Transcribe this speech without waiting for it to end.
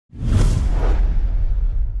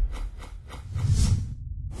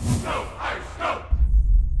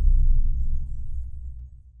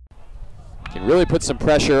really put some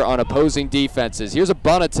pressure on opposing defenses. Here's a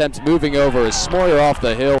bunt attempt moving over as Smoyer off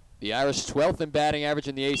the hill. The Irish 12th in batting average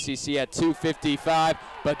in the ACC at .255,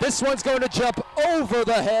 but this one's going to jump over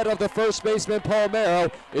the head of the first baseman,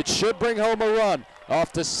 Palmero. It should bring home a run.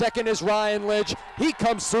 Off to second is Ryan Lidge. He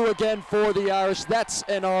comes through again for the Irish. That's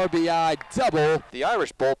an RBI double. The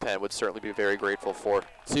Irish bullpen would certainly be very grateful for.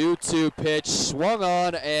 2-2 pitch, swung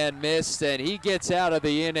on and missed, and he gets out of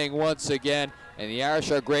the inning once again, and the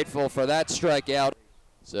Irish are grateful for that strikeout.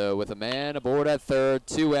 So with a man aboard at third,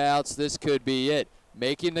 2 outs, this could be it.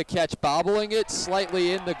 Making the catch, bobbling it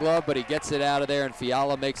slightly in the glove, but he gets it out of there, and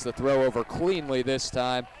Fiala makes the throw over cleanly this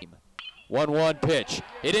time. 1-1 pitch,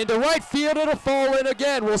 hit into right field, it'll fall in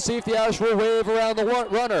again. We'll see if the Irish will wave around the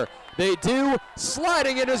runner. They do.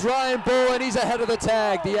 Sliding in is Ryan Bull, and he's ahead of the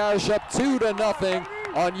tag. The Irish up 2-0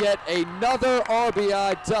 on yet another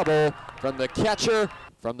RBI double from the catcher.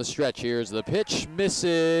 From the stretch, here's the pitch,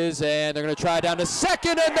 misses, and they're going to try down to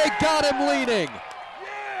second, and they got him leaning.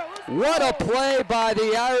 What a play by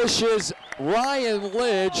the Irish's Ryan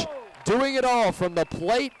Lidge, doing it all from the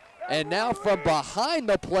plate and now from behind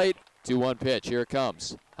the plate. 2-1 pitch, here it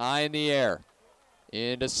comes, high in the air,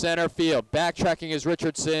 into center field. Backtracking is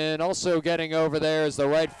Richardson, also getting over there is the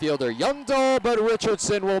right fielder Youngdahl, but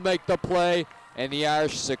Richardson will make the play, and the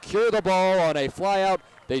Irish secure the ball on a flyout.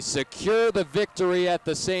 They secure the victory at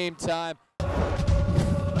the same time.